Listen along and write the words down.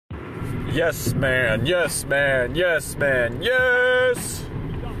Yes, man. Yes, man. Yes, man. Yes.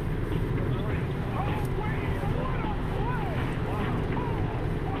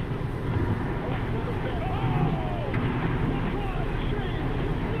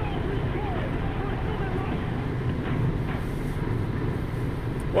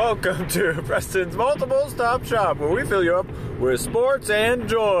 Welcome to Preston's Multiple Stop Shop, where we fill you up with sports and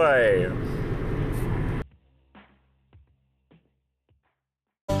joy.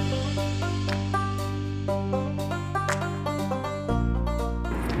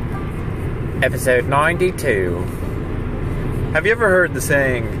 Episode 92. Have you ever heard the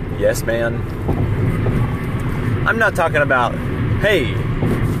saying, yes, man? I'm not talking about, hey,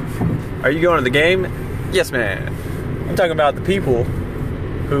 are you going to the game? Yes, man. I'm talking about the people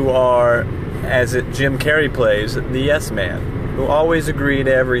who are, as Jim Carrey plays, the yes man, who always agree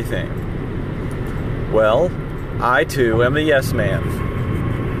to everything. Well, I too am a yes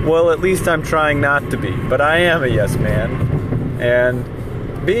man. Well, at least I'm trying not to be, but I am a yes man. And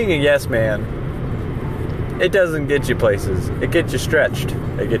being a yes man, it doesn't get you places. It gets you stretched.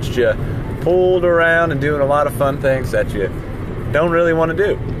 It gets you pulled around and doing a lot of fun things that you don't really want to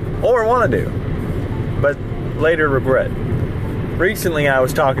do, or want to do, but later regret. Recently, I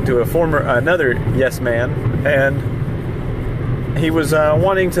was talking to another yes man, and he was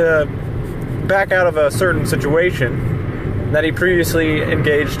wanting to back out of a certain situation that he previously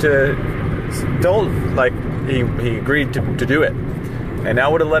engaged to. He agreed to do it, and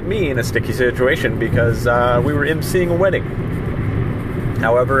that would have left me in a sticky situation because we were emceeing a wedding.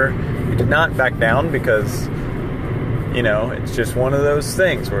 However, he did not back down because, you know, it's just one of those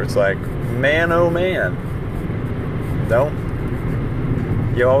things where it's like, man, oh man,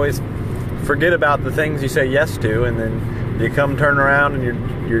 you always forget about the things you say yes to, and then you turn around and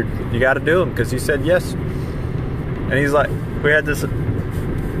you got to do them because you said yes. And he's like, we had this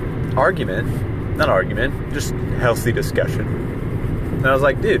just healthy discussion. And I was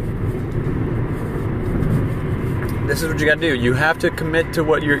like, dude, this is what you got to do. You have to commit to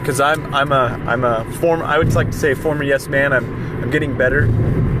what because I'm a former, I would like to say former yes man. I'm getting better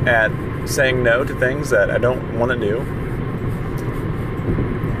at saying no to things that I don't want to do.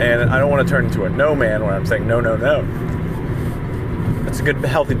 And I don't want to turn into a no man where I'm saying no, no, no. It's a good,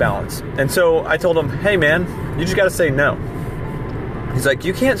 healthy balance. And so I told him, hey man, you just got to say no. He's like,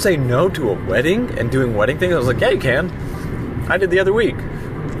 you can't say no to a wedding and doing wedding things? I was like, yeah, you can. I did the other week.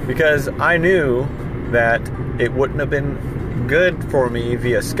 Because I knew that it wouldn't have been good for me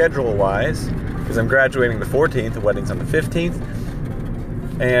via schedule-wise. Because I'm graduating the 14th, the wedding's on the 15th.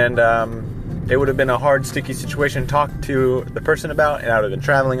 And, it would have been a hard, sticky situation to talk to the person about, and I would have been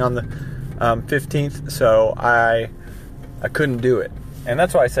traveling on the 15th, so I couldn't do it. And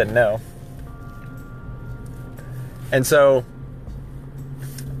that's why I said no. And so,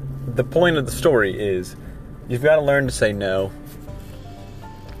 the point of the story is, you've got to learn to say no,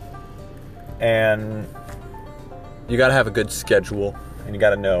 and you got to have a good schedule, and you got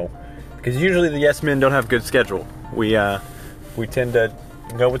to know. Because usually the yes men don't have a good schedule. We tend to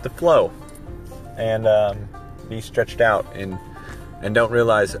go with the flow. And be stretched out and don't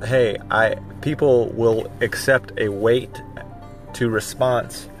realize, hey, people will accept a wait to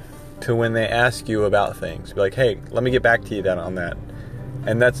response to when they ask you about things. Be like, hey, let me get back to you on that.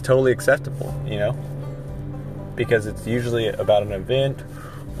 And that's totally acceptable, you know, because it's usually about an event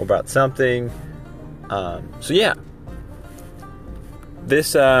or about something. So yeah,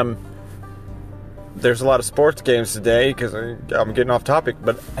 there's a lot of sports games today because I'm getting off topic,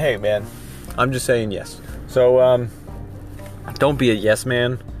 but hey, man, I'm just saying yes. So, don't be a yes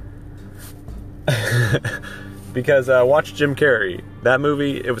man. Because, watch Jim Carrey. That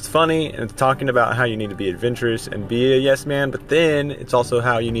movie, it was funny, and it's talking about how you need to be adventurous and be a yes man, but then it's also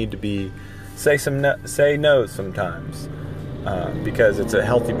how you need to say no sometimes. Because it's a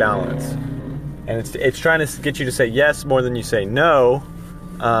healthy balance. And it's trying to get you to say yes more than you say no,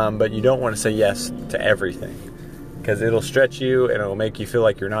 but you don't want to say yes to everything. Because it'll stretch you and it'll make you feel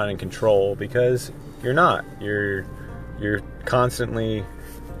like you're not in control, because you're not. You're constantly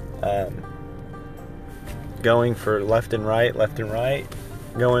going for left and right,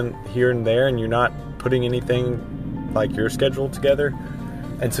 going here and there, and you're not putting anything like your schedule together.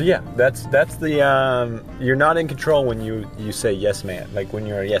 And so yeah, that's the you're not in control when you say yes man, like when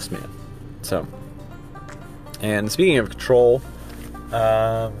you're a yes man. So, and speaking of control,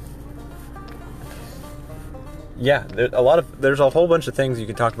 yeah, there's a whole bunch of things you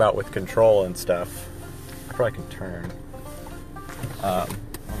can talk about with control and stuff. I probably can turn. Let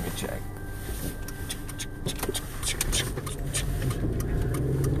me check.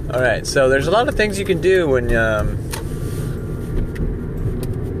 Alright, so there's a lot of things you can do when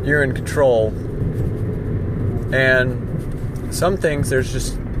you're in control. And some things, there's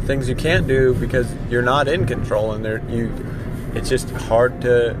just things you can't do because you're not in control, and it's just hard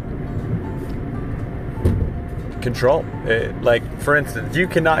to control. Like, for instance, you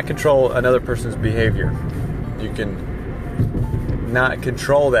cannot control another person's behavior. You can not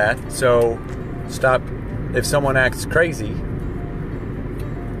control that. So stop. If someone acts crazy,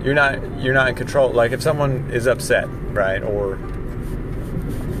 you're not in control. Like, if someone is upset, right, or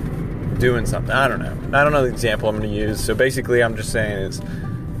doing something, I don't know the example I'm going to use. So basically, I'm just saying is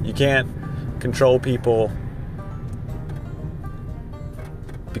you can't control people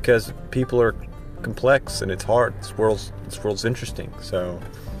because people are complex and it's hard. This world's interesting. So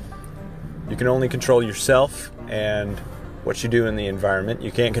you can only control yourself and what you do in the environment.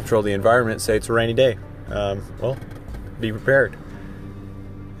 You can't control the environment. Say it's a rainy day. Well, be prepared.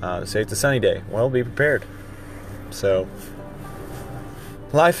 Say it's a sunny day. Well, be prepared. So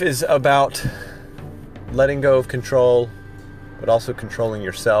life is about letting go of control, but also controlling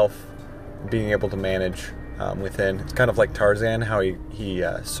yourself, being able to manage within. It's kind of like Tarzan, how he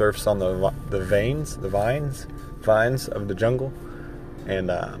surfs on the vines of the jungle.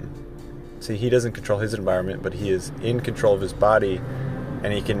 And see, he doesn't control his environment, but he is in control of his body,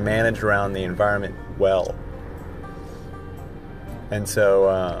 and he can manage around the environment well. And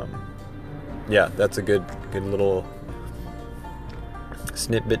so, yeah, that's a good little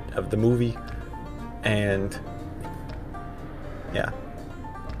snippet of the movie. And yeah,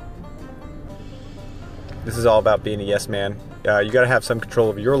 this is all about being a yes man. You got to have some control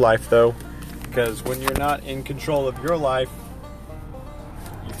of your life, though, because when you're not in control of your life,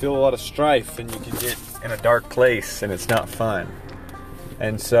 you feel a lot of strife, and you can get in a dark place, and it's not fun.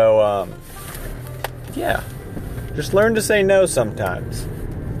 And so, yeah, just learn to say no sometimes,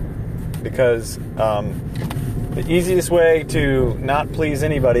 because the easiest way to not please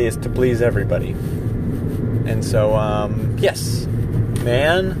anybody is to please everybody. And so, yes,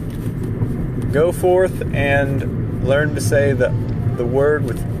 man, go forth and learn to say the word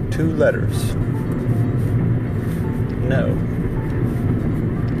with 2 letters. No.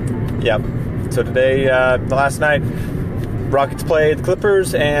 Yeah. So today, last night, Rockets played the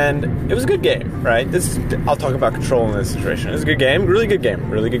Clippers, and it was a good game, right? I'll talk about control in this situation. It was a good game, really good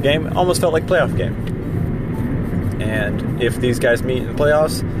game. Almost felt like playoff game. And if these guys meet in the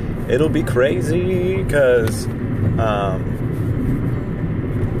playoffs, it'll be crazy, because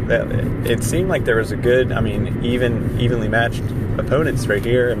it seemed like there was a good, evenly matched opponents right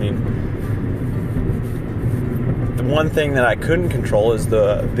here. The one thing that I couldn't control is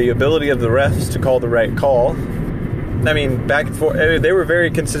the ability of the refs to call the right call. Back and forth, they were very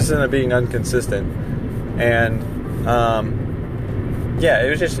consistent at being inconsistent. And yeah,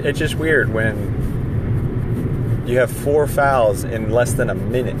 it's just weird when you have 4 fouls in less than a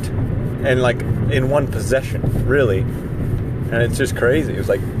minute, and like in one possession, really. And it's just crazy. It was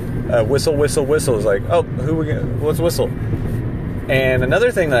like whistle. It's like, oh, let's whistle. And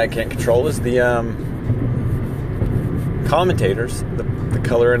another thing that I can't control is the commentators, the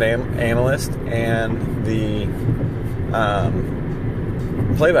color and analyst, and the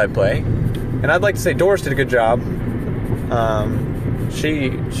play-by-play. And I'd like to say Doris did a good job.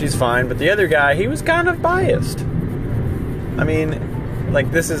 She's fine, but the other guy, he was kind of biased.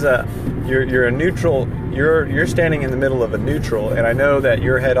 This is you're a neutral. You're standing in the middle of a neutral, and I know that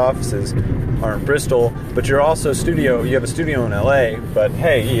your head offices are in Bristol, but you're also you have a studio in LA. But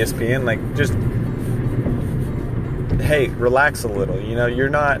hey, ESPN, hey, relax a little.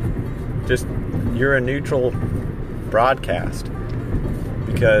 You're a neutral broadcast,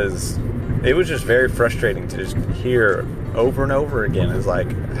 because it was just very frustrating to just hear over and over again is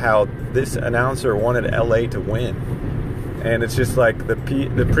like how this announcer wanted LA to win. And it's just like the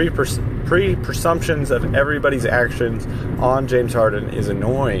pre-presumptions of everybody's actions on James Harden is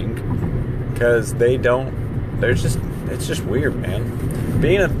annoying, because it's just weird, man.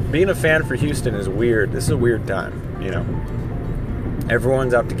 Being a fan for Houston is weird. This is a weird time,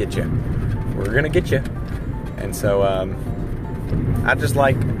 Everyone's out to get you. We're going to get you. And so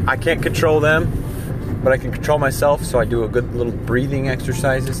I can't control them, but I can control myself, so I do a good little breathing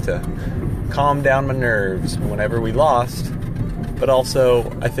exercises to calm down my nerves whenever we lost. But also,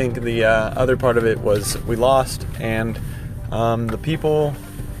 I think the other part of it was we lost, and the people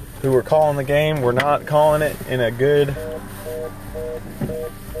who were calling the game were not calling it in a good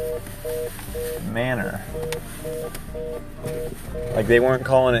manner. Like, they weren't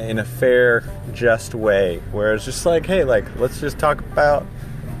calling it in a fair, just way, where it's just like, hey, let's just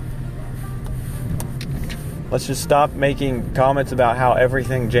stop making comments about how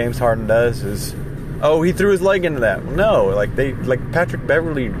everything James Harden does is oh, he threw his leg into that. No, like Patrick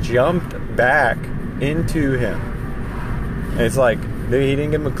Beverley jumped back into him. And it's like, he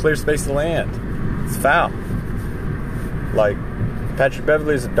didn't give him a clear space to land. It's foul. Like, Patrick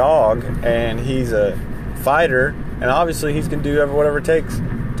Beverley is a dog, and he's a fighter, and obviously he's going to do whatever it takes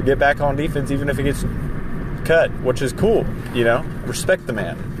to get back on defense, even if he gets cut, which is cool, you know? Respect the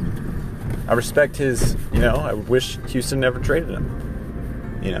man. I respect his, you know, I wish Houston never traded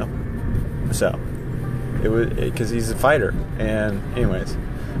him, you know? So, it was, because he's a fighter, and anyways.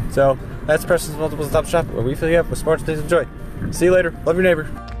 So, that's Preston's Multiple Stop Shop, where we fill you up with sports, news, and joy. See you later. Love your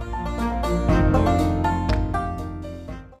neighbor.